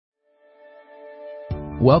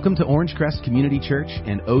Welcome to Orange Crest Community Church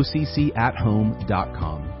and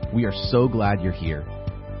OCCAtHome.com. We are so glad you're here.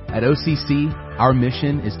 At OCC, our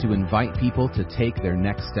mission is to invite people to take their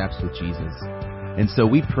next steps with Jesus. And so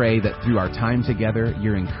we pray that through our time together,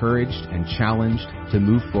 you're encouraged and challenged to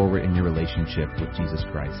move forward in your relationship with Jesus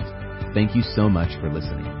Christ. Thank you so much for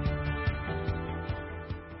listening.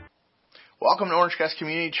 Welcome to Orange Crest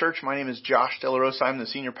Community Church. My name is Josh Delarosa. I'm the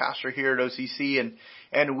senior pastor here at OCC,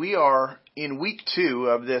 and we are in week 2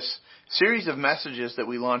 of this series of messages that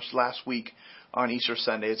we launched last week on Easter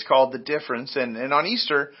Sunday. It's called The Difference, and on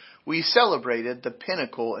Easter, we celebrated the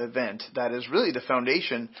pinnacle event that is really the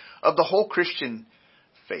foundation of the whole Christian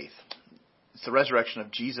faith. It's the resurrection of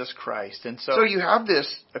Jesus Christ. And so you have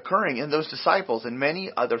this occurring, and those disciples and many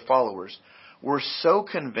other followers were so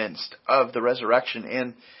convinced of the resurrection,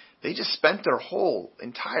 and they just spent their whole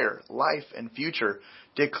entire life and future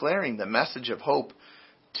declaring the message of hope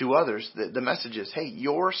to others. The message is, hey,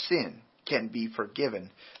 your sin can be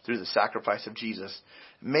forgiven through the sacrifice of Jesus,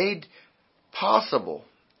 made possible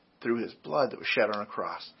through his blood that was shed on a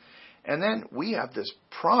cross. And then we have this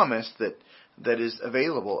promise that is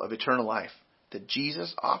available of eternal life that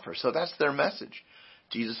Jesus offers. So that's their message.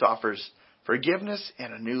 Jesus offers forgiveness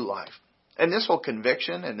and a new life. And this whole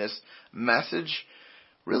conviction and this message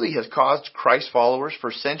really has caused Christ followers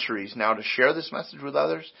for centuries now to share this message with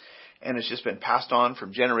others. And it's just been passed on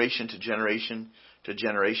from generation to generation to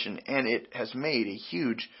generation. And it has made a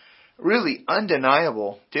huge, really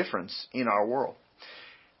undeniable difference in our world.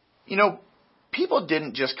 You know, people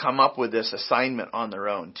didn't just come up with this assignment on their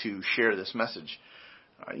own to share this message.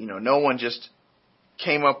 No one just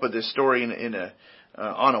came up with this story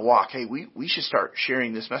on a walk. Hey, we should start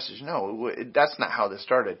sharing this message. No, that's not how this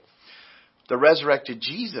started. The resurrected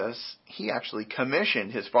Jesus, he actually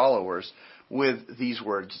commissioned his followers with these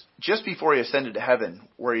words just before he ascended to heaven,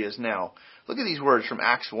 where he is now. Look at these words from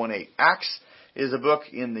Acts 1:8. Acts is a book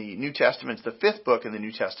in the New Testament. It's the 5th book in the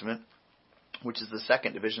New Testament, which is the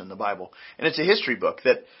second division in the Bible. And it's a history book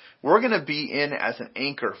that we're going to be in as an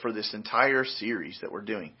anchor for this entire series that we're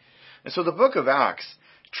doing. And so the book of Acts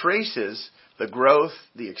traces the growth,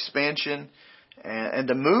 the expansion, and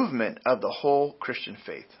the movement of the whole Christian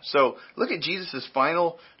faith. So look at Jesus'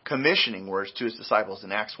 final commissioning words to his disciples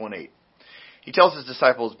in Acts 1:8. He tells his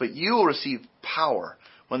disciples, "But you will receive power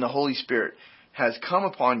when the Holy Spirit has come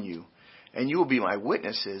upon you, and you will be my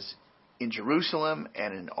witnesses in Jerusalem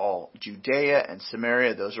and in all Judea and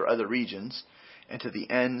Samaria," those are other regions, "and to the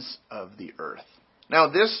ends of the earth." Now,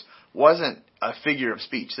 this wasn't a figure of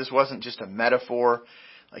speech. This wasn't just a metaphor,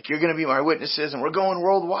 like you're going to be my witnesses and we're going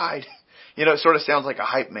worldwide. It sort of sounds like a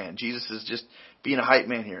hype man. Jesus is just being a hype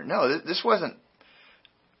man here. No, this wasn't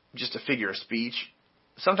just a figure of speech.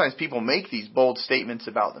 Sometimes people make these bold statements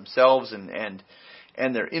about themselves and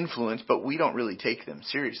their influence, but we don't really take them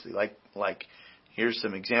seriously. Like here's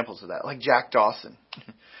some examples of that. Like Jack Dawson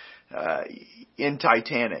in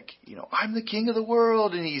Titanic. I'm the king of the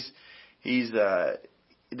world, and he's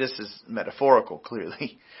this is metaphorical,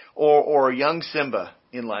 clearly. Or young Simba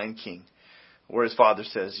in Lion King, where his father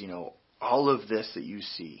says, all of this that you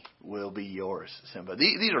see will be yours, Simba.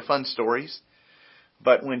 These are fun stories.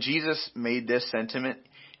 But when Jesus made this sentiment,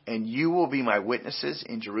 and you will be my witnesses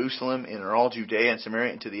in Jerusalem, in all Judea and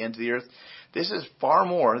Samaria, and to the ends of the earth, this is far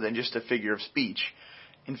more than just a figure of speech.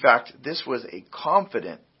 In fact, this was a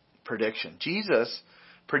confident prediction. Jesus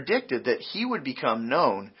predicted that he would become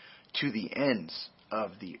known to the ends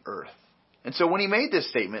of the earth. And so when he made this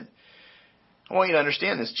statement, I want you to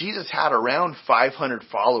understand this. Jesus had around 500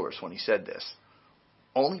 followers when he said this.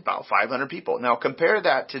 Only about 500 people. Now compare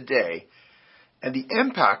that today and the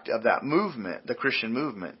impact of that movement, the Christian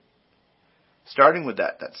movement, starting with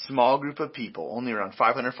that small group of people, only around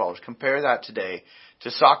 500 followers. Compare that today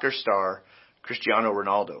to soccer star Cristiano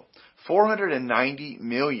Ronaldo. 490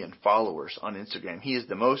 million followers on Instagram. He is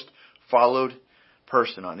the most followed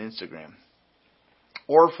person on Instagram.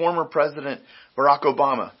 Or former President Barack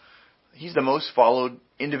Obama. He's the most followed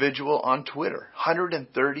individual on Twitter.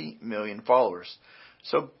 130 million followers.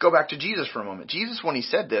 So go back to Jesus for a moment. Jesus, when he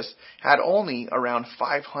said this, had only around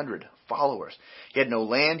 500 followers. He had no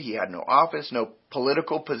land, he had no office, no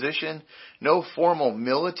political position, no formal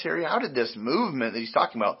military. How did this movement that he's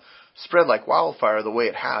talking about spread like wildfire the way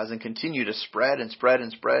it has and continue to spread and spread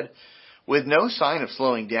and spread with no sign of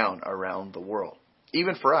slowing down around the world?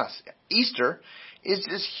 Even for us, Easter is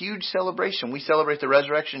this huge celebration. We celebrate the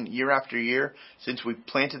resurrection year after year since we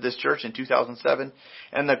planted this church in 2007.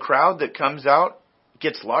 And the crowd that comes out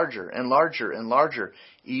gets larger and larger and larger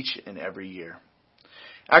each and every year.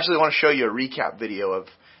 Actually, I want to show you a recap video of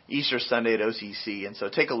Easter Sunday at OCC. And so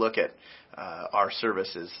take a look at our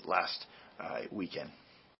services last weekend.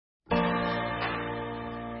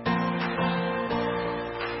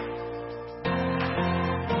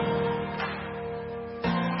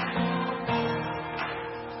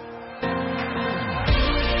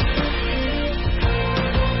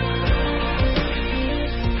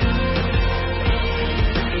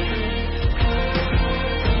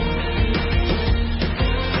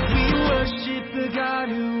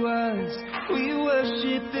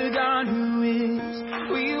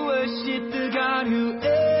 God who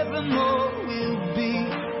evermore will be.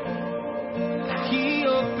 He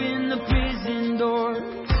opened the prison door.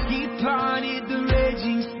 He parted the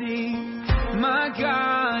raging sea. My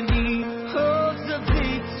God, He holds the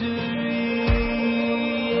victory.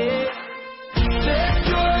 There's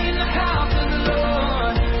joy in the house of the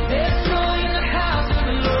Lord. There's joy in the house of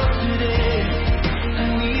the Lord today.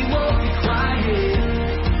 And we won't be quiet.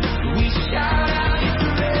 We shout out His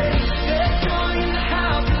praise. There's joy in the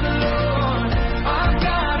house of the Lord. Our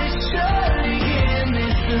God is surely in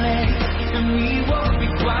this place. And we won't be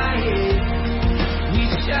quiet. We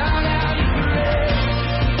shout out His praise.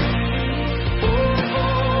 Oh, oh,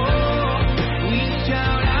 oh. We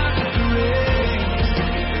shout out His praise.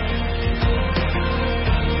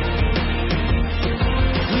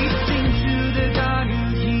 We sing to the God who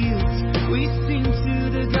heals. We sing to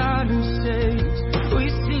the God who saves. We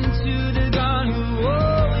sing to the God who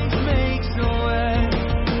always makes a way.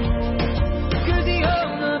 'Cause He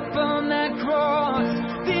hung up on that cross,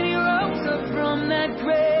 then He rose up from that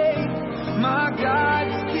grave. My God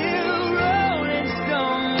still rolling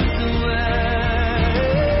stones away.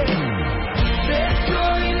 There's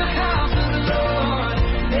joy in the house of the Lord.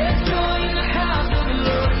 There's joy in the house of the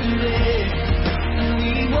Lord today. And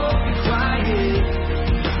we won't be quiet.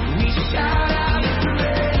 We shout out His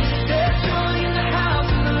praise. There's joy in the house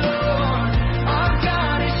of the Lord. Our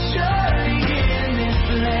God is surely in this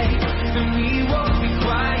place. And we won't be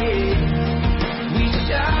quiet. We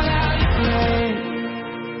shout out His praise.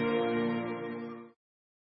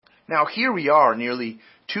 Now here we are nearly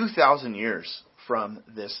 2,000 years from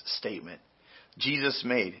this statement Jesus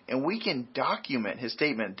made. And we can document His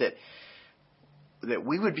statement that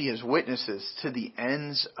we would be His witnesses to the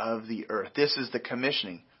ends of the earth. This is the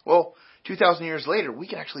commissioning. Well, 2,000 years later, we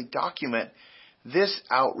can actually document this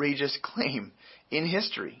outrageous claim in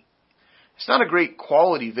history. It's not a great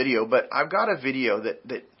quality video, but I've got a video that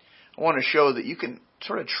I want to show that you can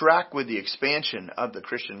sort of track with the expansion of the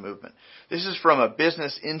Christian movement. This is from a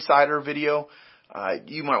Business Insider video.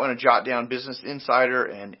 You might want to jot down Business Insider,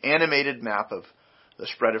 an animated map of the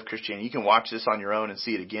spread of Christianity. You can watch this on your own and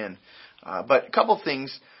see it again. But a couple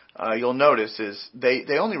things you'll notice is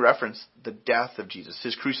they only reference the death of Jesus,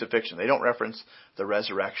 His crucifixion. They don't reference the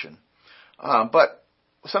resurrection. But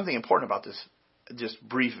something important about this just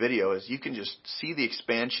brief video is you can just see the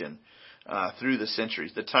expansion through the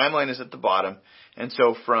centuries. The timeline is at the bottom, and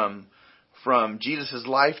so from Jesus'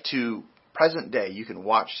 life to present day, you can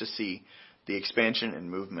watch to see the expansion and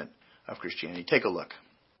movement of Christianity. Take a look.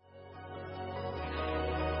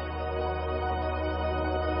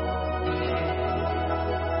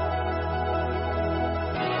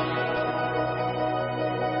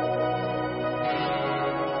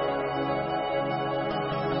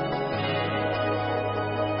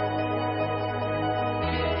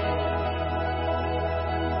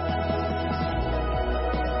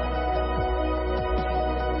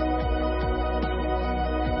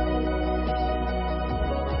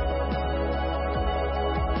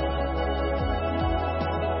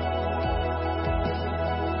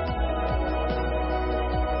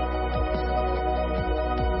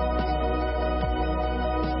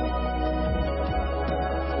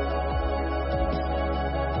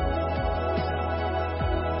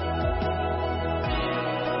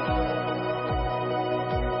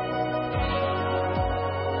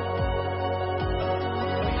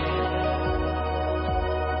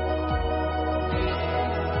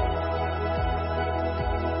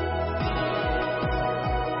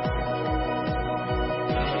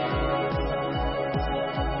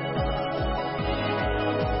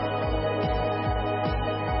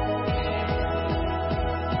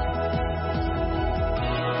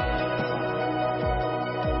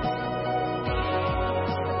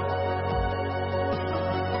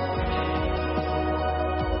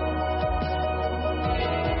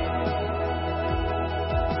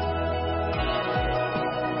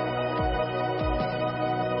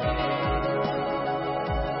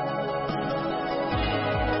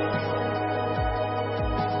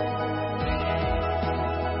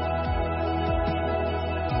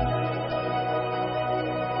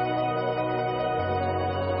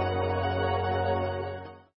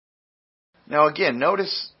 Now again,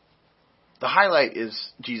 notice the highlight is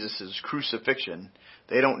Jesus' crucifixion.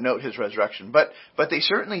 They don't note His resurrection, but they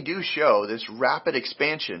certainly do show this rapid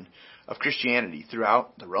expansion of Christianity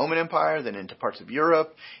throughout the Roman Empire, then into parts of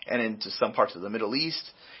Europe, and into some parts of the Middle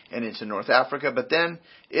East, and into North Africa. But then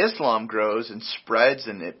Islam grows and spreads,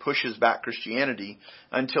 and it pushes back Christianity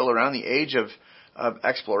until around the age of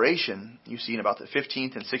exploration. You see in about the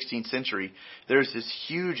 15th and 16th century, there's this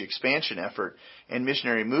huge expansion effort and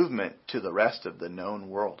missionary movement to the rest of the known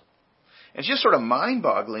world. it's just sort of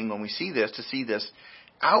mind-boggling when we see this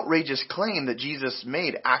outrageous claim that Jesus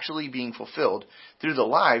made actually being fulfilled through the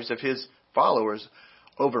lives of his followers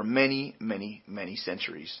over many, many, many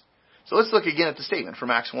centuries. So let's look again at the statement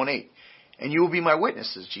from Acts 1:8. And you will be my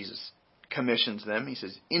witnesses, Jesus commissions them. He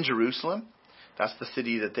says, in Jerusalem, that's the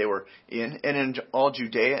city that they were in, and in all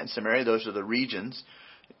Judea and Samaria, those are the regions.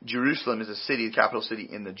 Jerusalem is a city, the capital city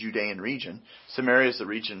in the Judean region. Samaria is the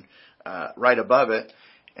region right above it.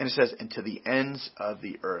 And it says, and to the ends of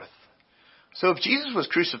the earth. So if Jesus was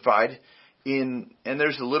crucified and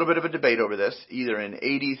there's a little bit of a debate over this, either in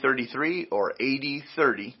AD 33 or AD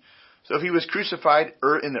 30. So if he was crucified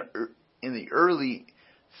in the early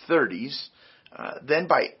 30s, then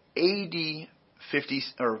by AD 50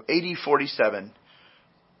 or AD 47,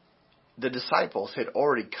 the disciples had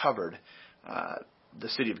already covered the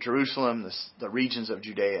city of Jerusalem, the regions of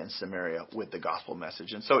Judea and Samaria with the gospel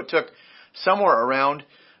message. And so it took somewhere around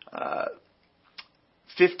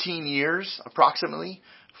 15 years approximately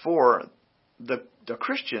for the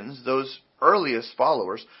Christians, those earliest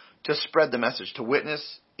followers, to spread the message, to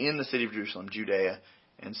witness in the city of Jerusalem, Judea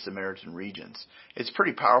and Samaritan regions. It's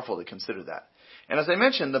pretty powerful to consider that. And as I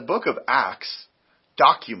mentioned, the book of Acts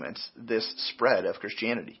documents this spread of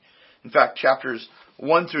Christianity. In fact, chapters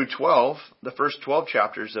 1 through 12, the first 12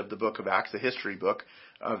 chapters of the book of Acts, the history book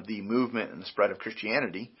of the movement and the spread of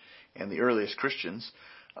Christianity and the earliest Christians,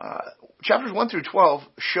 chapters 1 through 12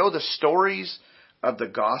 show the stories of the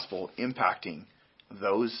gospel impacting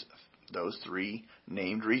those three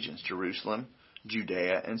named regions, Jerusalem,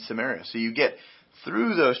 Judea, and Samaria. So you get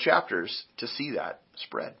through those chapters to see that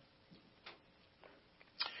spread.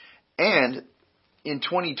 And in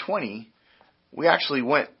 2020, we actually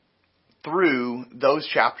went through those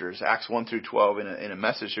chapters, Acts 1 through 12, in a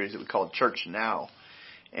message series that we called Church Now.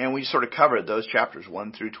 And we sort of covered those chapters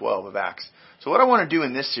 1 through 12 of Acts. So what I want to do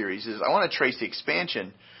in this series is I want to trace the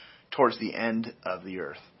expansion towards the end of the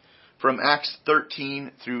earth. From Acts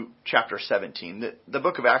 13 through chapter 17. The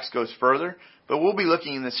book of Acts goes further, but we'll be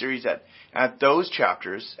looking in the series at those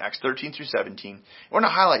chapters, Acts 13 through 17. We're going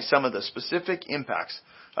to highlight some of the specific impacts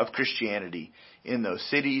of Christianity in those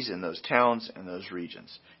cities, in those towns, and those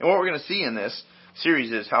regions. And what we're going to see in this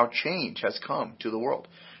series is how change has come to the world.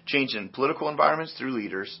 Change in political environments through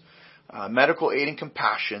leaders, medical aid and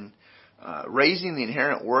compassion, raising the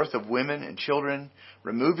inherent worth of women and children,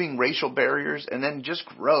 removing racial barriers, and then just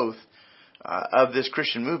growth of this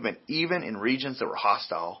Christian movement, even in regions that were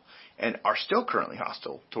hostile and are still currently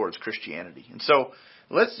hostile towards Christianity. And so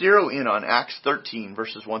let's zero in on Acts 13,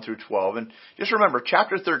 verses 1 through 12. And just remember,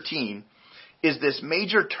 chapter 13 is this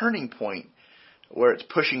major turning point where it's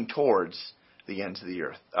pushing towards the ends of the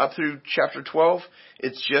earth. Up through chapter 12,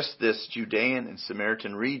 it's just this Judean and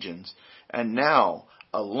Samaritan regions. And now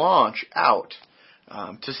a launch out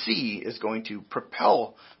to sea is going to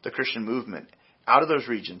propel the Christian movement out of those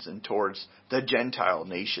regions and towards the Gentile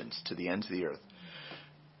nations to the ends of the earth.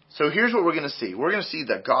 So here's what we're going to see. We're going to see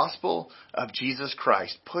the gospel of Jesus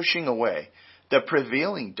Christ pushing away the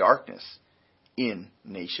prevailing darkness in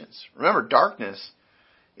nations. Remember, darkness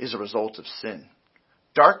is a result of sin.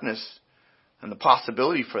 Darkness and the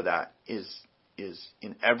possibility for that is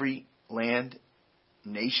in every land,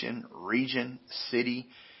 nation, region, city,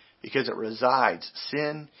 because it resides.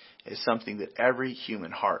 Sin is something that every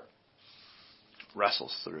human heart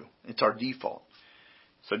wrestles through. It's our default.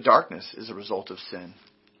 So darkness is a result of sin.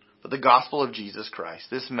 But the gospel of Jesus Christ,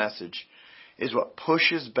 this message, is what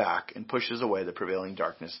pushes back and pushes away the prevailing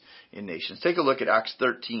darkness in nations. Take a look at Acts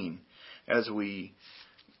 13 as we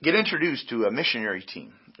get introduced to a missionary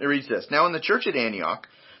team. It reads this. Now in the church at Antioch,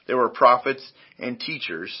 there were prophets and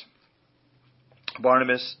teachers.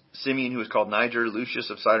 Barnabas, Simeon, who was called Niger,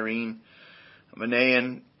 Lucius of Cyrene,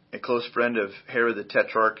 Manaen, a close friend of Herod the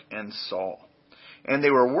Tetrarch, and Saul. And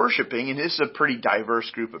they were worshiping, and this is a pretty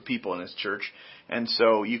diverse group of people in this church. And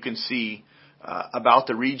so you can see about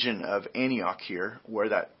the region of Antioch here, where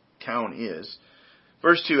that town is.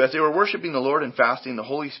 Verse 2, as they were worshiping the Lord and fasting, the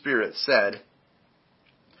Holy Spirit said,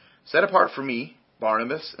 set apart for me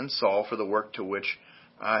Barnabas and Saul for the work to which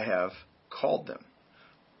I have called them.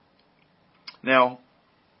 Now,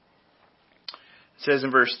 it says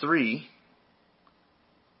in verse 3,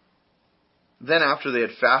 then after they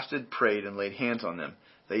had fasted, prayed, and laid hands on them,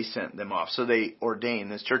 they sent them off. So they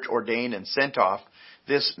ordained, this church ordained and sent off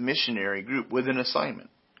this missionary group with an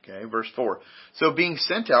assignment. Okay, verse 4. So being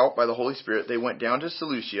sent out by the Holy Spirit, they went down to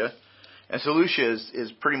Seleucia. And Seleucia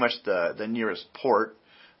is pretty much the nearest port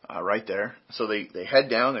right there. So they head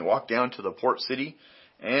down, they walk down to the port city.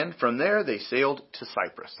 And from there, they sailed to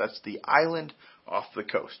Cyprus. That's the island off the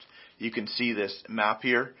coast. You can see this map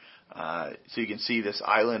here. So you can see this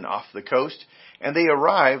island off the coast. And they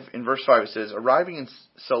arrive, in verse 5 it says, arriving in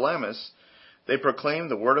Salamis, they proclaimed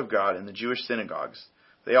the word of God in the Jewish synagogues.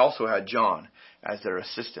 They also had John as their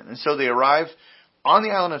assistant. And so they arrive on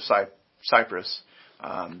the island of Cyprus.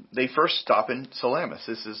 They first stop in Salamis.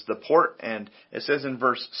 This is the port, and it says in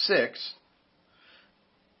verse 6,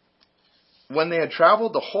 when they had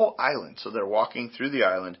traveled the whole island, so they're walking through the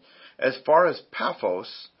island, as far as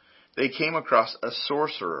Paphos, they came across a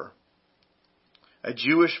sorcerer, a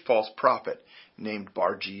Jewish false prophet named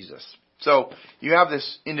Bar-Jesus. So you have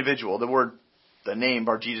this individual. The name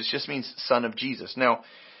Bar-Jesus just means son of Jesus. Now,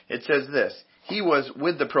 it says this. He was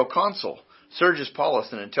with the proconsul, Sergius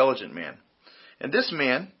Paulus, an intelligent man. And this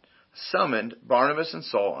man summoned Barnabas and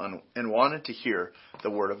Saul and wanted to hear the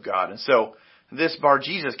word of God. And so this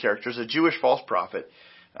Bar-Jesus character is a Jewish false prophet.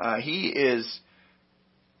 He is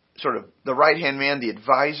sort of the right-hand man, the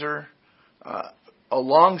advisor,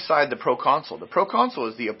 alongside the proconsul. The proconsul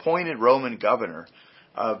is the appointed Roman governor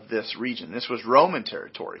of this region. This was Roman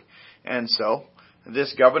territory. And so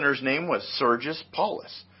this governor's name was Sergius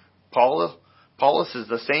Paulus. Paulus is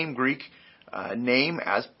the same Greek name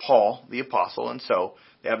as Paul, the apostle, and so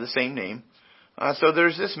they have the same name. So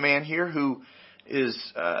there's this man here who is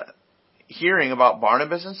hearing about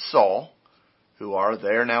Barnabas and Saul, who are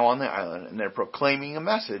there now on the island, and they're proclaiming a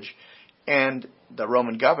message, and the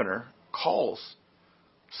Roman governor calls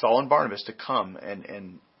Saul and Barnabas to come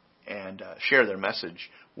and share their message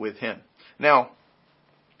with him. Now,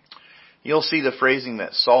 you'll see the phrasing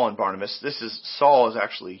that Saul and Barnabas, Saul is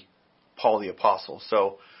actually Paul the apostle.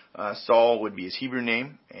 So Saul would be his Hebrew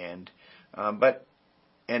name, and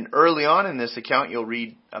early on in this account you'll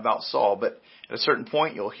read about Saul, but at a certain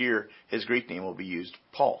point you'll hear his Greek name will be used,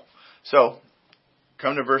 Paul. So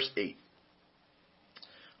come to verse 8.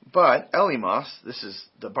 But Elymas, this is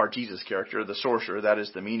the Bar-Jesus character, the sorcerer, that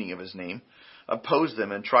is the meaning of his name, opposed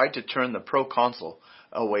them and tried to turn the proconsul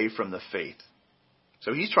away from the faith.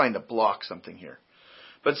 So he's trying to block something here.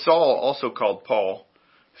 But Saul, also called Paul,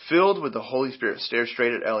 filled with the Holy Spirit, stared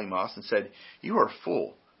straight at Elymas and said, "You are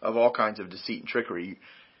full of all kinds of deceit and trickery.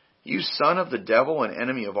 You son of the devil and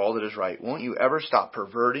enemy of all that is right. Won't you ever stop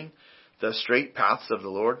perverting the straight paths of the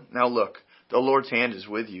Lord? Now look, the Lord's hand is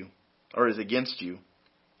with you, or is against you.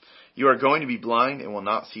 You are going to be blind and will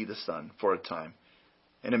not see the sun for a time."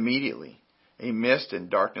 And immediately a mist and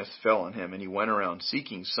darkness fell on him, and he went around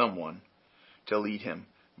seeking someone to lead him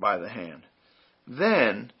by the hand.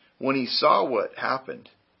 Then, when he saw what happened,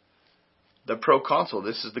 the proconsul,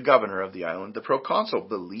 this is the governor of the island, the proconsul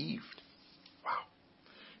believed. Wow.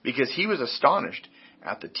 Because he was astonished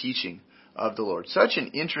at the teaching of the Lord. Such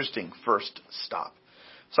an interesting first stop.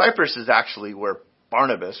 Cyprus is actually where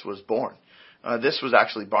Barnabas was born. This was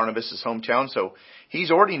actually Barnabas' hometown, so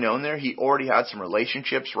he's already known there. He already had some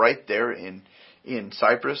relationships right there in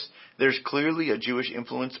Cyprus. There's clearly a Jewish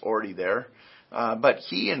influence already there. But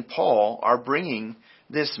he and Paul are bringing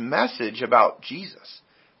this message about Jesus.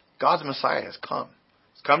 God's Messiah has come.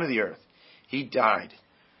 He's come to the earth. He died.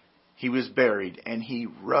 He was buried, and he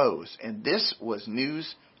rose. And this was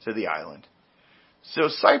news to the island. So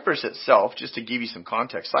Cyprus itself, just to give you some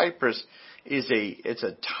context, Cyprus it's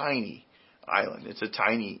a tiny island. It's a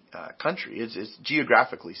tiny country. It's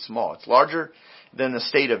geographically small. It's larger than the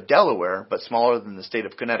state of Delaware, but smaller than the state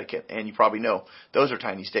of Connecticut. And you probably know those are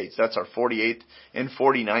tiny states. That's our 48th and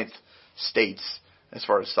 49th states as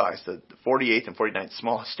far as size. The 48th and 49th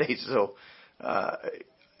smallest states. So,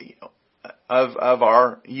 of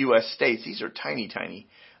our U.S. states, these are tiny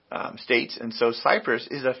states. And so Cyprus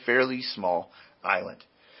is a fairly small island.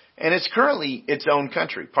 And it's currently its own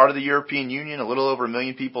country, part of the European Union. A little over 1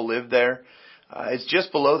 million people live there. It's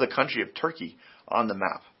just below the country of Turkey on the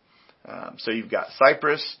map. So you've got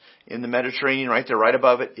Cyprus in the Mediterranean right there. Right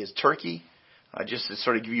above it is Turkey, just to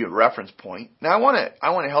sort of give you a reference point. Now I want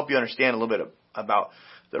to help you understand a little bit about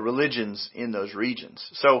the religions in those regions.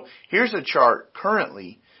 So here's a chart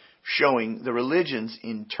currently showing the religions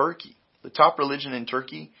in Turkey. The top religion in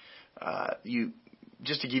Turkey,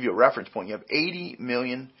 just to give you a reference point, you have 80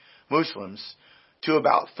 million Muslims to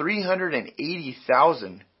about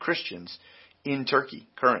 380,000 Christians in Turkey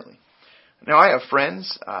currently. Now, I have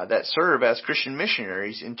friends that serve as Christian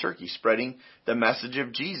missionaries in Turkey, spreading the message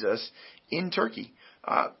of Jesus in Turkey.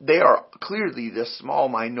 They are clearly the small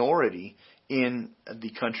minority in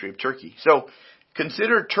the country of Turkey. So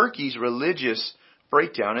consider Turkey's religious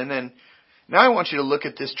breakdown. And then now I want you to look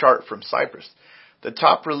at this chart from Cyprus. The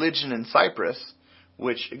top religion in Cyprus,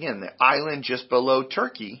 which, again, the island just below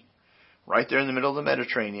Turkey, right there in the middle of the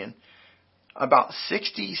Mediterranean, About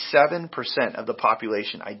 67% of the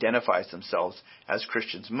population identifies themselves as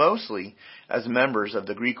Christians, mostly as members of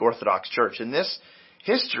the Greek Orthodox Church. And this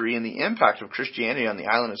history and the impact of Christianity on the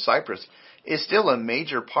island of Cyprus is still a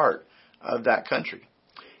major part of that country.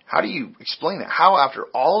 How do you explain that? How, after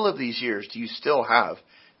all of these years, do you still have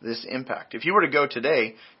this impact? If you were to go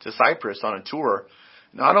today to Cyprus on a tour,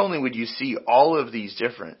 not only would you see all of these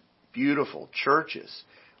different beautiful churches,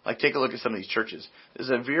 like take a look at some of these churches. There's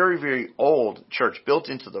a very, very old church built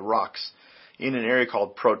into the rocks in an area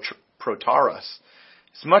called Protaras.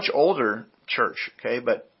 It's a much older church, okay,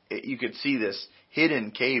 but you could see this hidden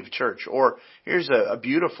cave church. Or here's a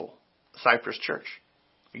beautiful Cyprus church.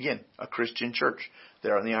 Again, a Christian church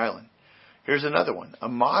there on the island. Here's another one, a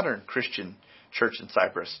modern Christian church in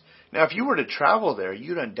Cyprus. Now, if you were to travel there,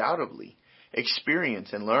 you'd undoubtedly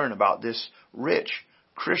experience and learn about this rich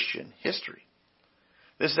Christian history.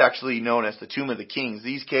 This is actually known as the Tomb of the Kings.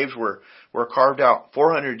 These caves were carved out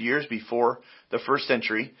 400 years before the first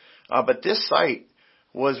century, but this site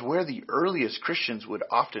was where the earliest Christians would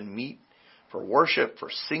often meet for worship, for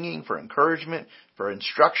singing, for encouragement, for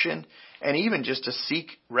instruction, and even just to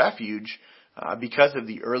seek refuge because of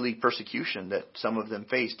the early persecution that some of them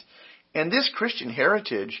faced. And this Christian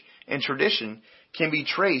heritage and tradition can be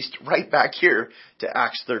traced right back here to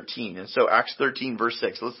Acts 13. And so Acts 13, verse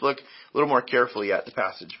 6. Let's look a little more carefully at the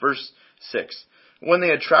passage. Verse 6. When they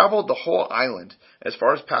had traveled the whole island as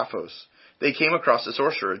far as Paphos, they came across a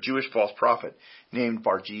sorcerer, a Jewish false prophet named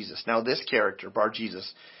Bar-Jesus. Now this character,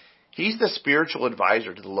 Bar-Jesus, he's the spiritual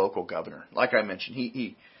advisor to the local governor. Like I mentioned,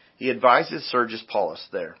 he advises Sergius Paulus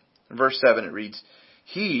there. In verse 7 it reads,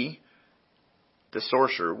 he, the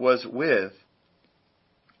sorcerer, was with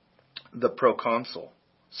the proconsul,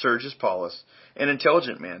 Sergius Paulus, an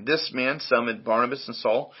intelligent man. This man summoned Barnabas and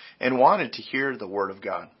Saul and wanted to hear the word of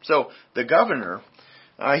God. So the governor,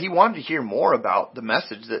 he wanted to hear more about the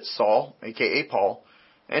message that Saul, a.k.a. Paul,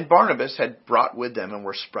 and Barnabas had brought with them and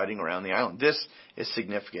were spreading around the island. This is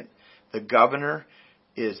significant. The governor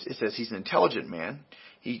it says he's an intelligent man.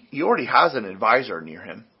 He already has an advisor near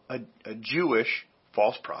him, a Jewish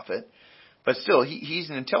false prophet, but still, he's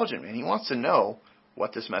an intelligent man. He wants to know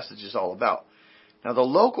what this message is all about. Now, the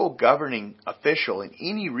local governing official in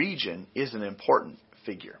any region is an important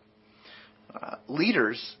figure.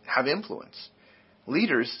 Leaders have influence.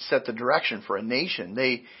 Leaders set the direction for a nation.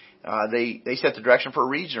 They set the direction for a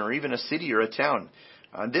region or even a city or a town.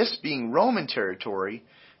 This being Roman territory,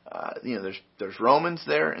 there's Romans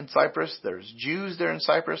there in Cyprus. There's Jews there in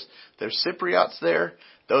Cyprus. There's Cypriots there,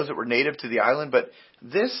 those that were native to the island. But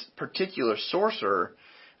this particular sorcerer,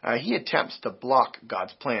 he attempts to block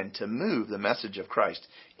God's plan to move the message of Christ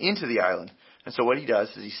into the island. And so what he does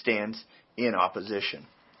is he stands in opposition.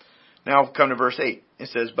 Now come to verse 8. It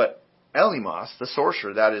says, but Elymas, the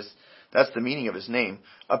sorcerer, that's the meaning of his name,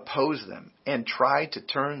 opposed them and tried to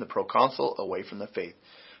turn the proconsul away from the faith.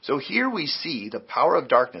 So here we see the power of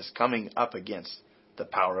darkness coming up against the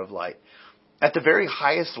power of light. At the very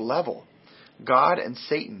highest level, God and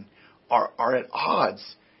Satan are at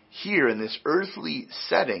odds here in this earthly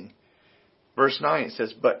setting. Verse 9, it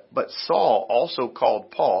says, but Saul also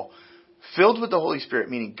called Paul, filled with the Holy Spirit,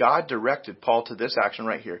 meaning God directed Paul to this action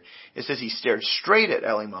right here. It says he stared straight at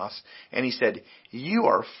Elymas and he said, you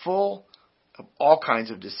are full of all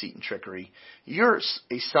kinds of deceit and trickery. You're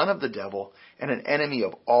a son of the devil and an enemy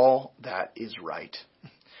of all that is right.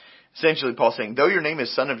 Essentially, Paul's saying, though your name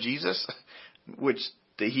is Son of Jesus, which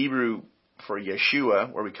the Hebrew for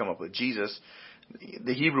Yeshua, where we come up with Jesus,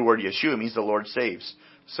 the Hebrew word Yeshua means the Lord saves.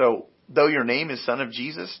 So, though your name is Son of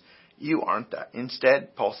Jesus, you aren't that.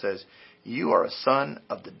 Instead, Paul says, you are a son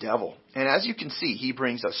of the devil. And as you can see, he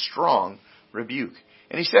brings a strong rebuke.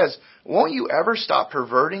 And he says, won't you ever stop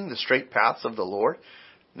perverting the straight paths of the Lord?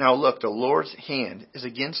 Now look, the Lord's hand is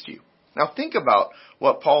against you. Now think about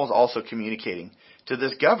what Paul is also communicating to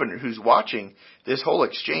this governor who's watching this whole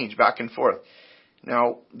exchange back and forth.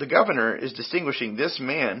 Now, the governor is distinguishing this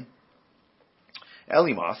man,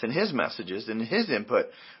 Elymas, and his messages and his input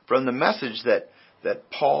from the message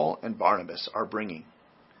that Paul and Barnabas are bringing.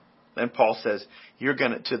 Then Paul says,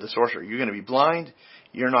 to the sorcerer, you're going to be blind,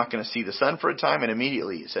 you're not going to see the sun for a time, and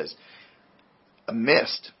immediately it says, a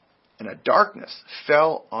mist and a darkness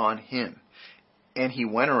fell on him, and he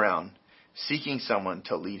went around seeking someone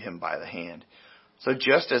to lead him by the hand. So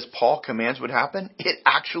just as Paul commands would happen, it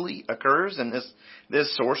actually occurs, and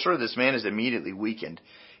this sorcerer, this man, is immediately weakened,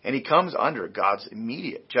 and he comes under God's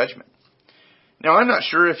immediate judgment. Now, I'm not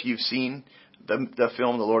sure if you've seen the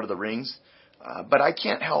film The Lord of the Rings, but I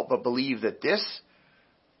can't help but believe that this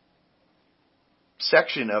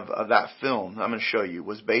section of that film I'm going to show you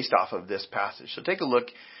was based off of this passage. So take a look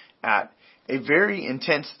at a very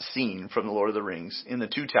intense scene from The Lord of the Rings in the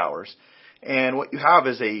Two Towers. And what you have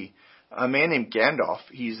is a man named Gandalf.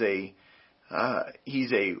 He's a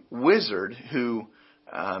wizard who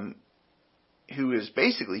is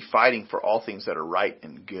basically fighting for all things that are right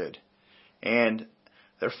and good. And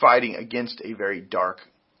they're fighting against a very dark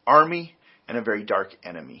army and a very dark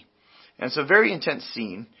enemy. And it's a very intense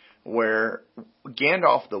scene where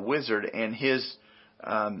Gandalf the wizard and his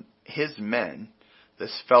men,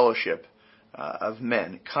 this fellowship of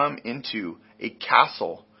men, come into a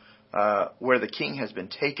castle where the king has been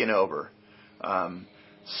taken over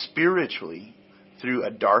spiritually through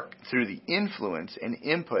the influence and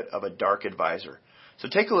input of a dark advisor. So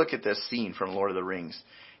take a look at this scene from Lord of the Rings,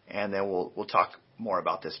 and then we'll talk more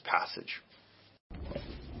about this passage.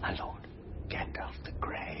 My lord, Gandalf the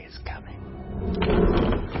Grey is coming.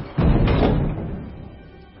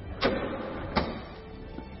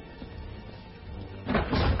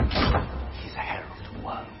 He's a herald of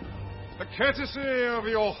woe. The courtesy of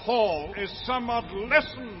your hall is somewhat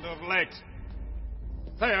lessened of late.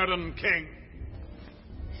 Theoden King.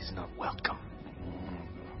 He's not welcome.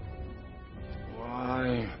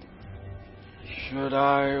 Why should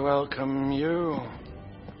I welcome you,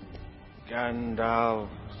 Gandalf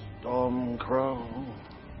Stormcrow?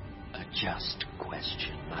 A just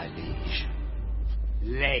question, my liege.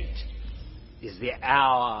 Late is the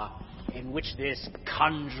hour in which this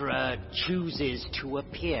conjurer chooses to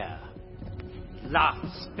appear.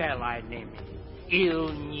 Last spell I named him. Ill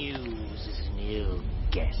news is an ill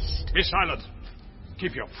guest. Be silent.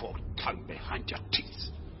 Keep your forked tongue behind your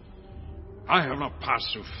teeth. I have not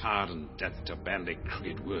passed through fire and death to bandy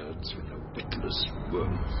crooked words with a witless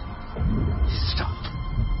worm. Stop.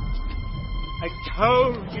 I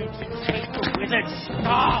told you to take the withered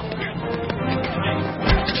staff.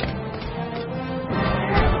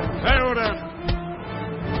 Theoden,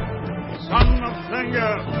 son of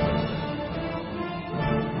Thengir.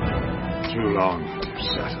 Too long have you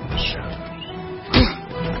sat in the shadows.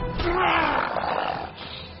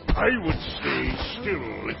 I would stay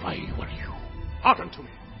still if I were you. Hearken to me.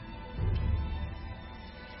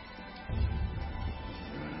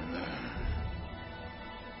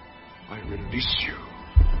 I release you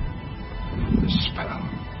from the spell.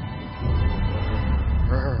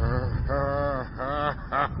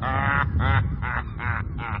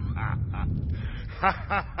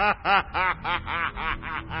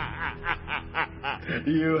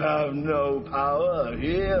 You have no power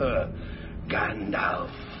here,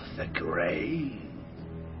 Gandalf the Grey.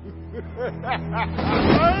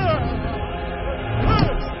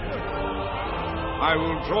 I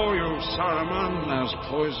will draw you, Saruman, as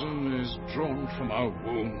poison is drawn from a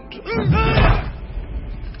wound.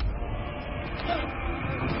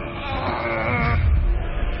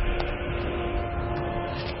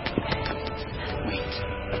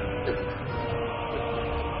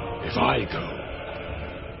 If I go,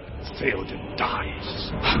 Theoden dies.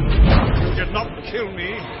 You did not kill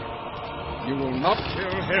me. You will not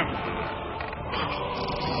kill him.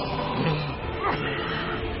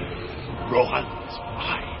 Rohan is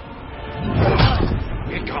mine.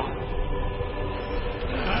 Be gone.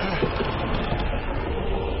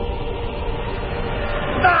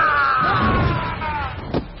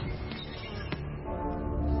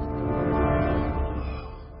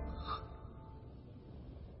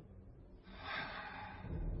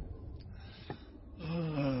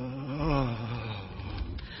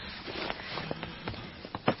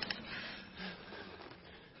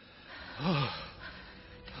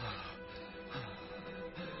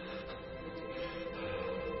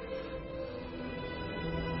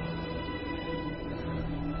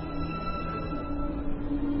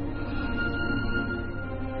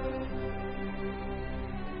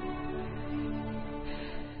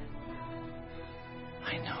 I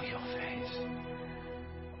know your face.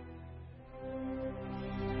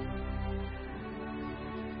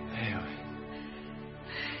 Eowyn.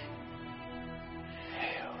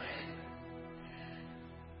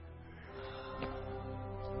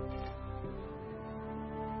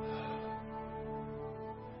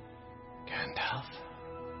 Gandalf?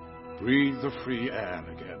 Breathe the free air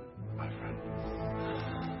again, my friend.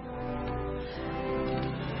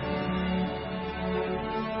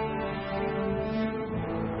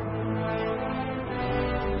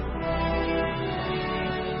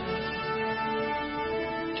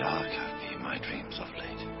 Dark have been my dreams of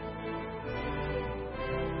late.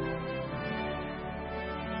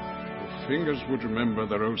 Your fingers would remember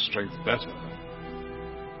their own strength better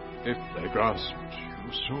if they grasped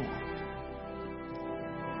your sword.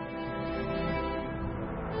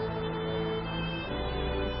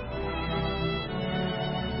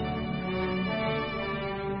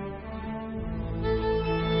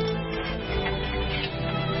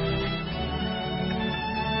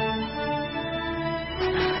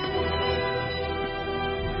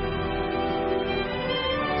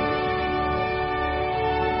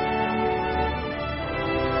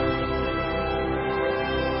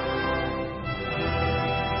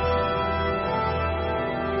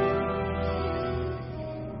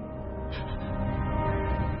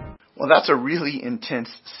 Well, that's a really intense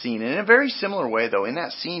scene. And in a very similar way, though, in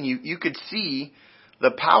that scene, you could see the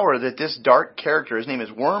power that this dark character, his name is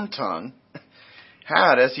Wormtongue,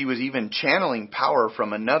 had as he was even channeling power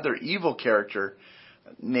from another evil character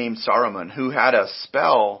named Saruman, who had a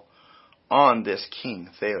spell on this king,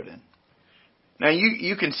 Theoden. Now,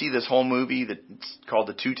 you can see this whole movie that's called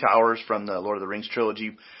The Two Towers from the Lord of the Rings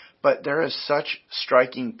trilogy, but there is such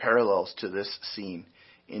striking parallels to this scene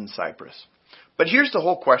in Cyprus. But here's the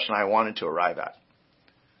whole question I wanted to arrive at.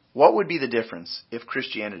 What would be the difference if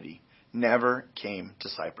Christianity never came to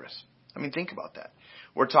Cyprus? I mean, think about that.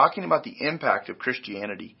 We're talking about the impact of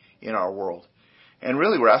Christianity in our world. And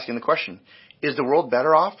really, we're asking the question, is the world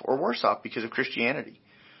better off or worse off because of Christianity?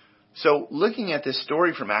 So looking at this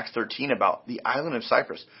story from Acts 13 about the island of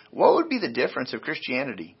Cyprus, what would be the difference if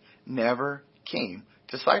Christianity never came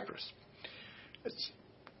to Cyprus? It's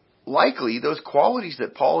likely those qualities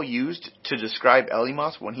that Paul used to describe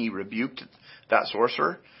Elymas when he rebuked that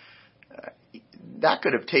sorcerer, that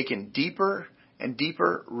could have taken deeper and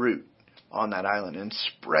deeper root on that island and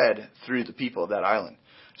spread through the people of that island.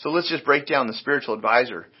 So let's just break down the spiritual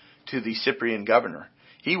advisor to the Cyprian governor.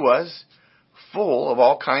 He was full of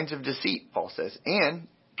all kinds of deceit, Paul says, and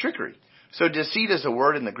trickery. So deceit is a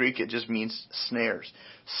word in the Greek. It just means snares,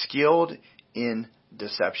 skilled in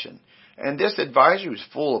deception. And this advisor was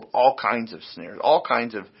full of all kinds of snares, all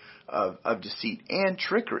kinds of deceit and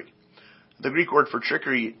trickery. The Greek word for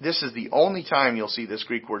trickery, this is the only time you'll see this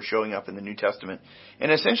Greek word showing up in the New Testament,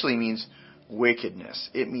 and essentially means wickedness.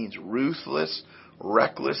 It means ruthless,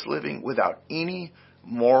 reckless living without any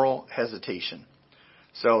moral hesitation.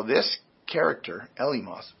 So this character,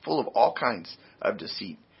 Elymas, full of all kinds of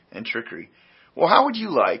deceit and trickery. Well, how would you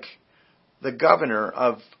like the governor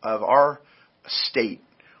of our state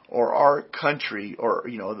or our country or,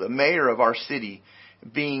 the mayor of our city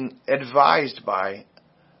being advised by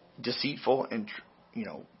deceitful and,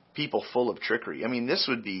 people full of trickery? I mean, this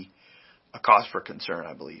would be a cause for concern,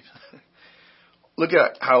 I believe. Look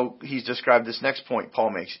at how he's described this next point Paul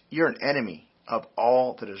makes. You're an enemy of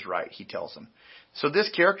all that is right, he tells him. So this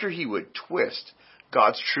character, he would twist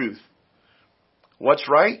God's truth. What's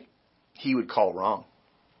right, he would call wrong.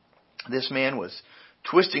 This man was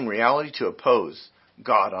twisting reality to oppose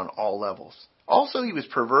God on all levels. Also, he was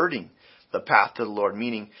perverting the path to the Lord,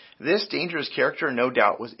 meaning this dangerous character no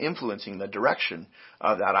doubt was influencing the direction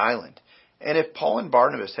of that island. And if Paul and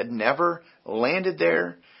Barnabas had never landed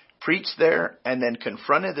there, preached there, and then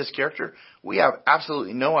confronted this character, we have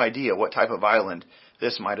absolutely no idea what type of island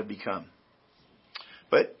this might have become.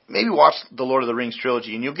 But maybe watch the Lord of the Rings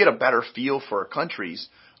trilogy and you'll get a better feel for countries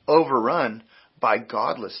overrun by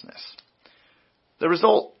godlessness. The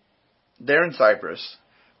result there in Cyprus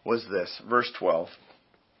was this, verse 12.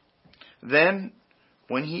 Then,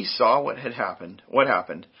 when he saw what happened,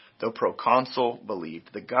 the proconsul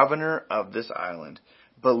believed. The governor of this island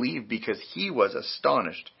believed because he was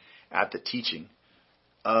astonished at the teaching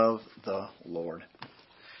of the Lord.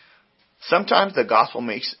 Sometimes the gospel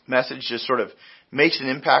message just sort of makes an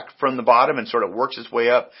impact from the bottom and sort of works its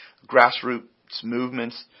way up, grassroots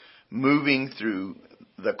movements moving through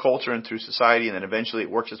the culture and through society, and then eventually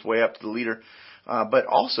it works its way up to the leader. But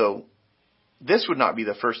also, this would not be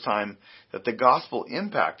the first time that the gospel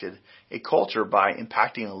impacted a culture by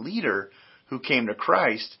impacting a leader who came to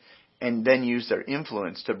Christ and then used their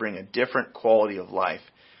influence to bring a different quality of life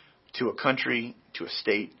to a country, to a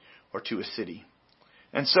state, or to a city.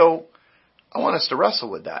 And so, I want us to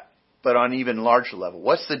wrestle with that, but on an even larger level.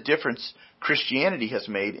 What's the difference Christianity has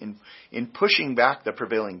made in pushing back the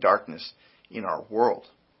prevailing darkness in our world?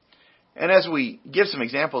 And as we give some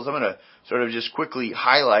examples, I'm going to sort of just quickly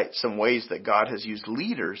highlight some ways that God has used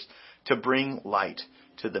leaders to bring light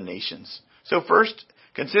to the nations. So first,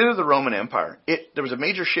 consider the Roman Empire. There was a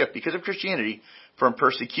major shift because of Christianity from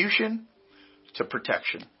persecution to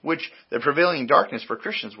protection, which the prevailing darkness for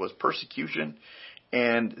Christians was persecution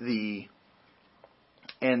and the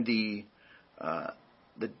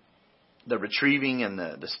retrieving and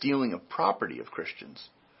the stealing of property of Christians.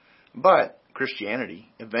 But Christianity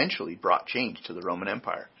eventually brought change to the Roman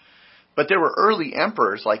Empire. But there were early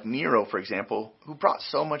emperors like Nero, for example, who brought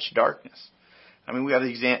so much darkness. I mean, we have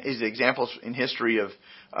these examples in history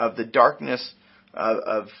of the darkness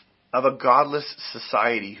of a godless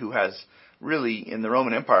society who has really, in the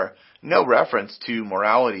Roman Empire, no reference to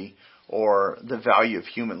morality or the value of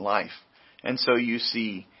human life. And so you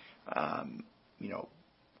see,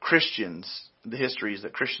 Christians, the history is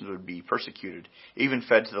that Christians would be persecuted, even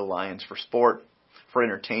fed to the lions for sport, for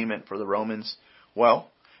entertainment, for the Romans. Well,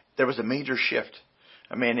 there was a major shift.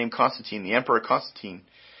 A man named Constantine, the Emperor Constantine,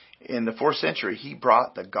 in the 4th century, he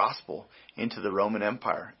brought the gospel into the Roman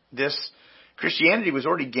Empire. This Christianity was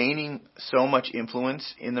already gaining so much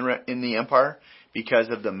influence in the empire because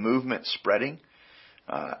of the movement spreading.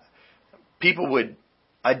 People would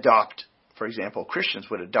adopt, for example, Christians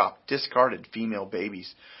would adopt discarded female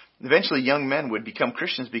babies. Eventually, young men would become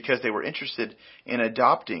Christians because they were interested in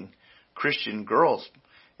adopting Christian girls.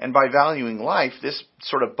 And by valuing life, this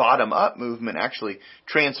sort of bottom-up movement actually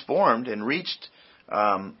transformed and reached,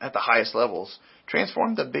 at the highest levels,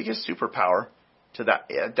 transformed the biggest superpower to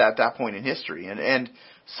at that point in history. And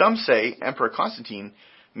some say Emperor Constantine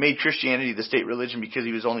made Christianity the state religion because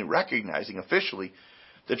he was only recognizing officially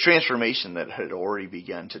the transformation that had already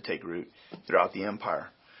begun to take root throughout the empire.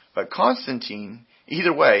 But Constantine,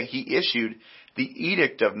 either way, he issued the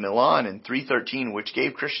Edict of Milan in 313, which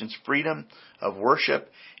gave Christians freedom of worship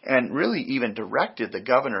and really even directed the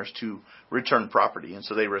governors to return property. And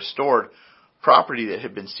so they restored property that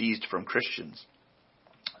had been seized from Christians.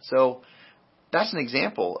 So that's an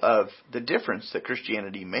example of the difference that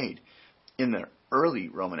Christianity made in the early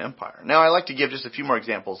Roman Empire. Now, I like to give just a few more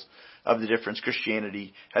examples of the difference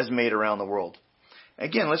Christianity has made around the world.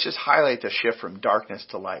 Again, let's just highlight the shift from darkness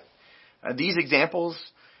to light. These examples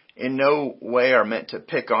in no way are meant to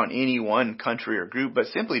pick on any one country or group, but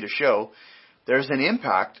simply to show there's an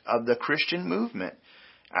impact of the Christian movement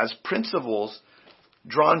as principles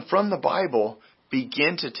drawn from the Bible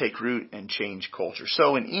begin to take root and change culture.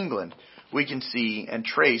 So in England, we can see and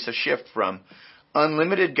trace a shift from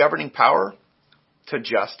unlimited governing power to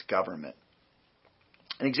just government.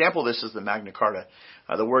 An example of this is the Magna Carta.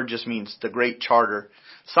 The word just means the Great Charter,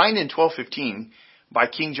 signed in 1215 by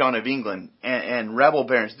King John of England and rebel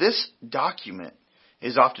barons. This document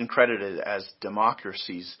is often credited as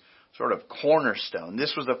democracy's sort of cornerstone.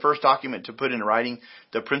 This was the first document to put in writing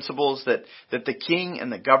the principles that the king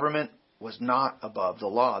and the government was not above the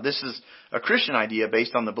law. This is a Christian idea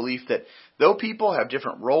based on the belief that though people have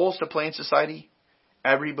different roles to play in society,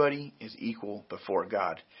 everybody is equal before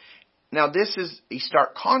God. Now, this is a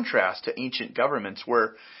stark contrast to ancient governments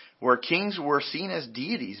where kings were seen as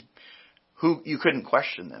deities who you couldn't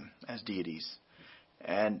question them as deities.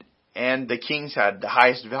 And the kings had the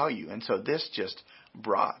highest value. And so this just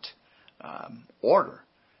brought order.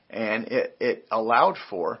 And it allowed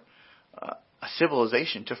for a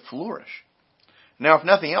civilization to flourish. Now, if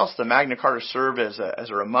nothing else, the Magna Carta served as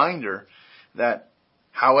a reminder that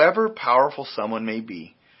however powerful someone may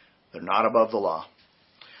be, they're not above the law.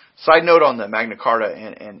 Side note on the Magna Carta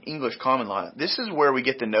and English common law, this is where we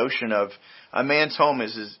get the notion of a man's home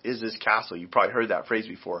is his castle. You've probably heard that phrase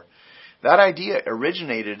before. That idea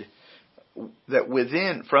originated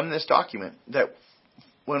from this document, that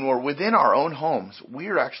when we're within our own homes,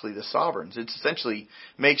 we're actually the sovereigns. It essentially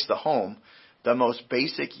makes the home the most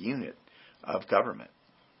basic unit of government.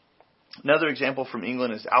 Another example from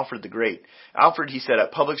England is Alfred the Great. Alfred, he set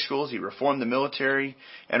up public schools, he reformed the military,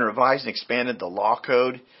 and revised and expanded the law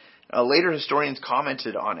code. Later historians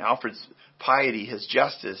commented on Alfred's piety, his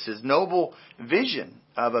justice, his noble vision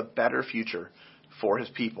of a better future for his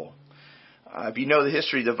people. If you know the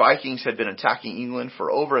history, the Vikings had been attacking England for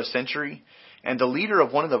over a century, and the leader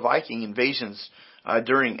of one of the Viking invasions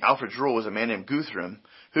during Alfred's rule was a man named Guthrum,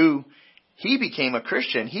 who he became a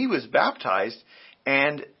Christian. He was baptized,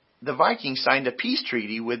 and the Vikings signed a peace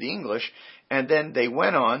treaty with the English, and then they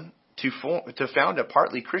went on to found a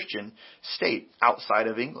partly Christian state outside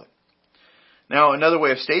of England. Now, another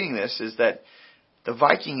way of stating this is that the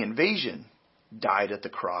Viking invasion died at the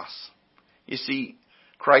cross. You see,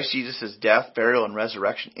 Christ Jesus' death, burial, and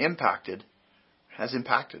resurrection has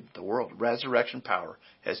impacted the world. Resurrection power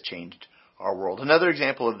has changed our world. Another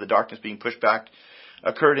example of the darkness being pushed back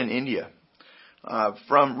occurred in India.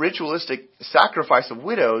 From ritualistic sacrifice of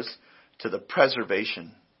widows to the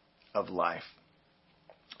preservation of life.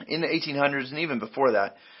 In the 1800s and even before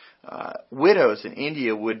that, widows in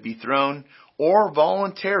India would be thrown or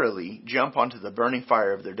voluntarily jump onto the burning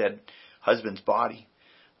fire of their dead husband's body.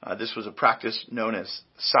 This was a practice known as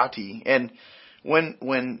sati. And when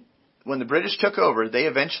the British took over, they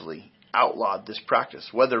eventually outlawed this practice.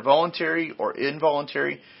 Whether voluntary or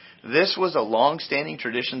involuntary, this was a long-standing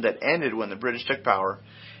tradition that ended when the British took power,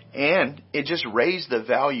 and it just raised the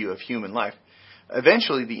value of human life.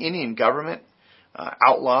 Eventually, the Indian government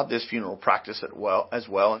outlawed this funeral practice as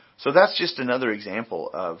well. So that's just another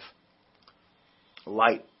example of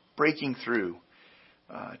light breaking through,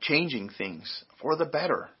 changing things for the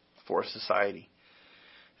better for society.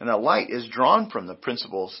 And that light is drawn from the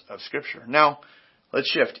principles of Scripture. Now,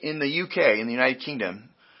 let's shift. In the UK, in the United Kingdom,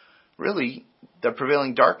 really, the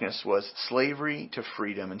prevailing darkness was slavery to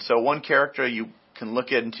freedom. And so one character you can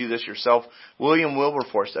look into this yourself. William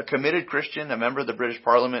Wilberforce, a committed Christian, a member of the British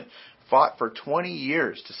Parliament, fought for 20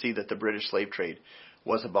 years to see that the British slave trade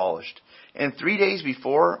was abolished. And 3 days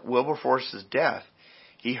before Wilberforce's death,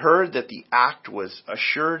 he heard that the act was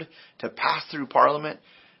assured to pass through Parliament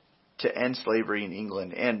to end slavery in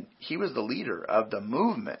England. And he was the leader of the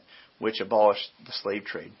movement which abolished the slave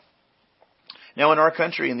trade. Now, in our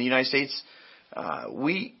country, in the United States, I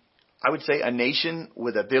would say, a nation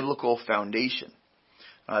with a biblical foundation.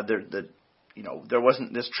 There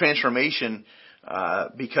wasn't this transformation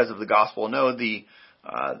because of the gospel. No, the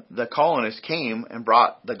colonists came and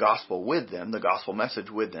brought the gospel with them, the gospel message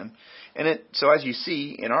with them. And so as you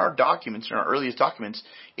see in our documents, in our earliest documents,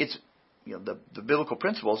 it's, the biblical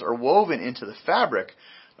principles are woven into the fabric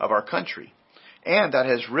of our country. And that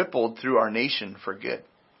has rippled through our nation for good.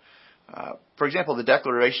 For example, the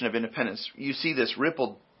Declaration of Independence, you see this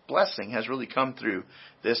rippled blessing has really come through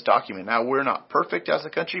this document. Now, we're not perfect as a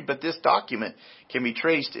country, but this document can be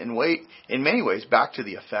traced in many ways back to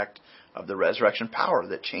the effect of the resurrection power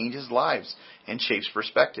that changes lives and shapes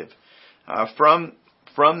perspective. From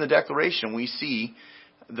the Declaration, we see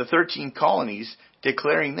the 13 colonies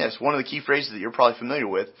declaring this. One of the key phrases that you're probably familiar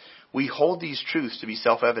with, we hold these truths to be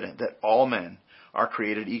self-evident, that all men are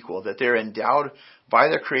created equal, that they're endowed by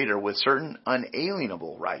their Creator with certain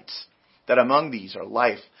unalienable rights, that among these are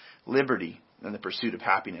life, liberty, and the pursuit of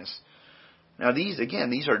happiness. Now these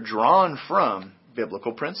are drawn from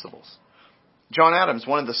biblical principles. John Adams,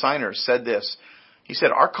 one of the signers, said this. He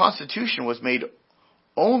said, "Our Constitution was made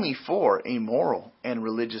only for a moral and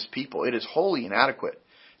religious people. It is wholly inadequate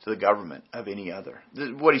to the government of any other."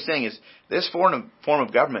 What he's saying is, this form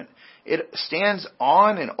of government, it stands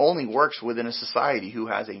on and only works within a society who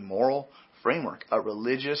has a moral framework, a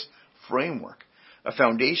religious framework, a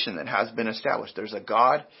foundation that has been established. There's a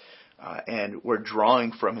God, and we're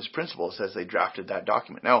drawing from his principles as they drafted that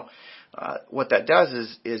document. Now, what that does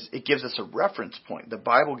is it gives us a reference point. The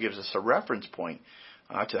Bible gives us a reference point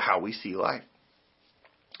to how we see life.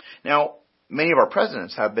 Now, many of our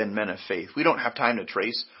presidents have been men of faith. We don't have time to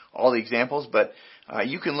trace all the examples, but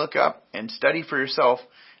you can look up and study for yourself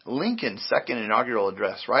Lincoln's second inaugural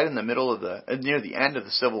address, right in the middle of near the end of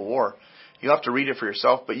the Civil War. You'll have to read it for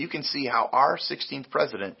yourself, but you can see how our 16th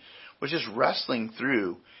president was just wrestling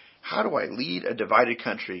through, how do I lead a divided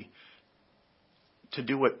country to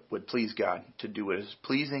do what would please God, to do what is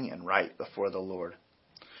pleasing and right before the Lord.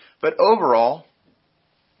 But overall,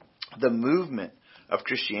 the movement of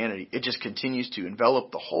Christianity, it just continues to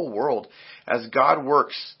envelop the whole world as God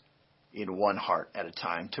works in one heart at a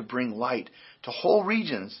time to bring light to whole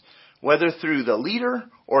regions, whether through the leader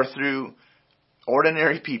or through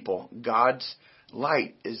ordinary people. God's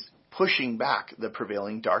light is pushing back the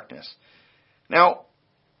prevailing darkness. Now,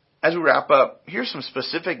 as we wrap up, here's some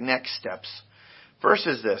specific next steps. First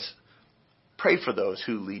is this: pray for those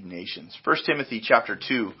who lead nations. 1 Timothy chapter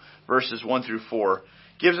 2, verses 1 through 4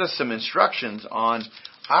 gives us some instructions on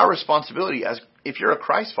our responsibility as if you're a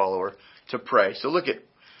Christ follower to pray. So look at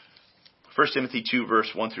 1 Timothy 2, verse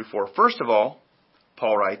 1 through 4. First of all,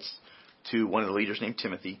 Paul writes to one of the leaders named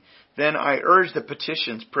Timothy, "Then I urge that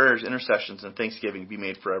petitions, prayers, intercessions, and thanksgiving be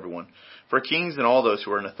made for everyone, for kings and all those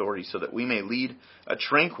who are in authority, so that we may lead a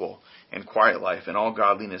tranquil and quiet life in all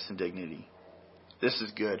godliness and dignity. This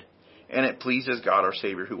is good, and it pleases God our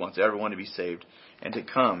Savior, who wants everyone to be saved and to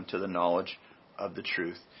come to the knowledge of the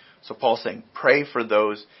truth." So Paul's saying, pray for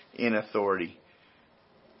those in authority.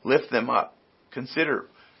 Lift them up. Consider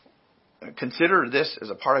this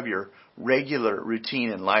as a part of your regular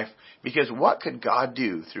routine in life, because what could God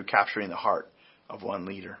do through capturing the heart of one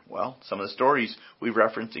leader? Well, some of the stories we've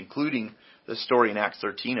referenced, including the story in Acts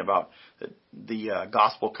 13 about the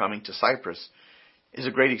gospel coming to Cyprus, is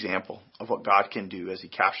a great example of what God can do as he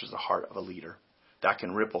captures the heart of a leader. That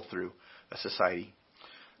can ripple through a society.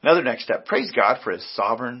 Another next step: praise God for his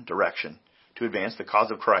sovereign direction to advance the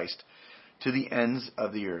cause of Christ to the ends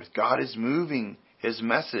of the earth. God is moving his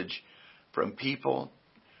message from people,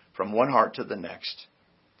 from one heart to the next,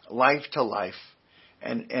 life to life,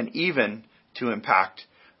 and even to impact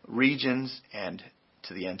regions and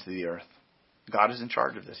to the ends of the earth. God is in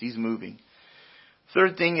charge of this. He's moving.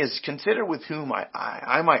 Third thing is, consider with whom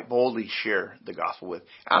I might boldly share the gospel with.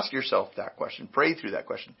 Ask yourself that question. Pray through that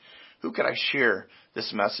question. Who could I share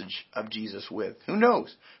this message of Jesus with? Who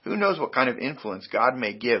knows? Who knows what kind of influence God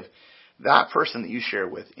may give that person that you share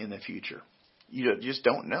with in the future? You just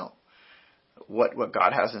don't know what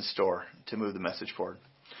God has in store to move the message forward.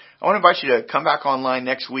 I want to invite you to come back online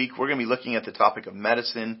next week. We're going to be looking at the topic of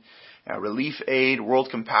medicine, relief aid, world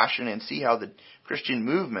compassion, and see how the Christian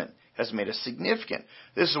movement has made a significant.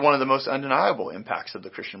 This is one of the most undeniable impacts of the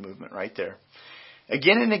Christian movement right there.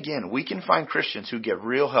 Again and again, we can find Christians who give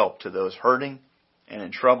real help to those hurting and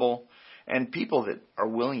in trouble, and people that are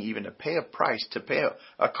willing even to pay a price, to pay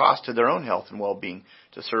a cost to their own health and well-being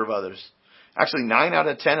to serve others. Actually, 9 out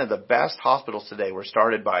of 10 of the best hospitals today were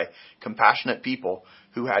started by compassionate people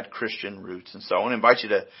who had Christian roots. And so I want to invite you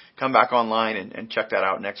to come back online and check that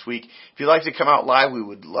out next week. If you'd like to come out live, we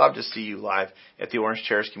would love to see you live at the Orange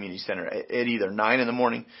Terrace Community Center at either 9 in the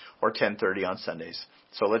morning or 10:30 on Sundays.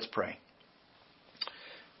 So let's pray.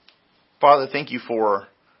 Father, thank you for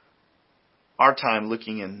our time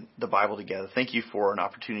looking in the Bible together. Thank you for an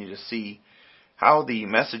opportunity to see how the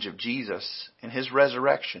message of Jesus and his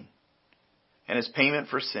resurrection and his payment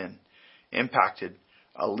for sin impacted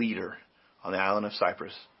a leader on the island of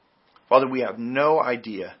Cyprus. Father, we have no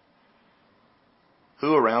idea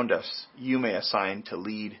who around us you may assign to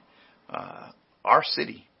lead our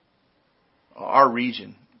city, our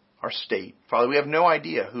region, our state. Father, we have no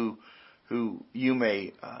idea who you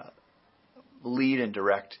may lead and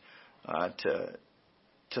direct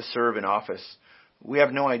to serve in office. We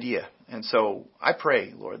have no idea. And so I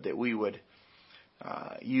pray, Lord, that we would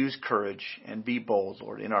use courage and be bold,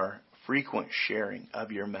 Lord, in our frequent sharing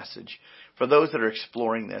of your message. For those that are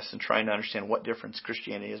exploring this and trying to understand what difference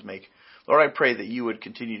Christianity is make, Lord, I pray that you would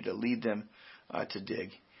continue to lead them to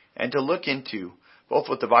dig and to look into both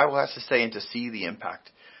what the Bible has to say and to see the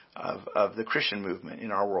impact of the Christian movement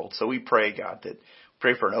in our world. So we pray, God, that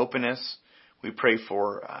pray for an openness. We pray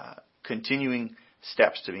for continuing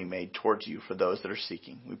steps to be made towards you for those that are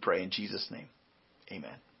seeking. We pray in Jesus' name.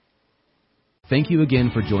 Amen. Thank you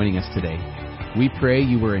again for joining us today. We pray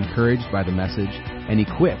you were encouraged by the message and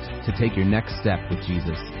equipped to take your next step with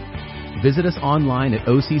Jesus. Visit us online at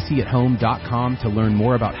occathome.com to learn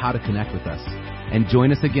more about how to connect with us. And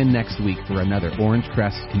join us again next week for another Orange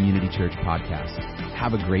Crest Community Church podcast.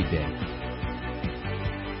 Have a great day.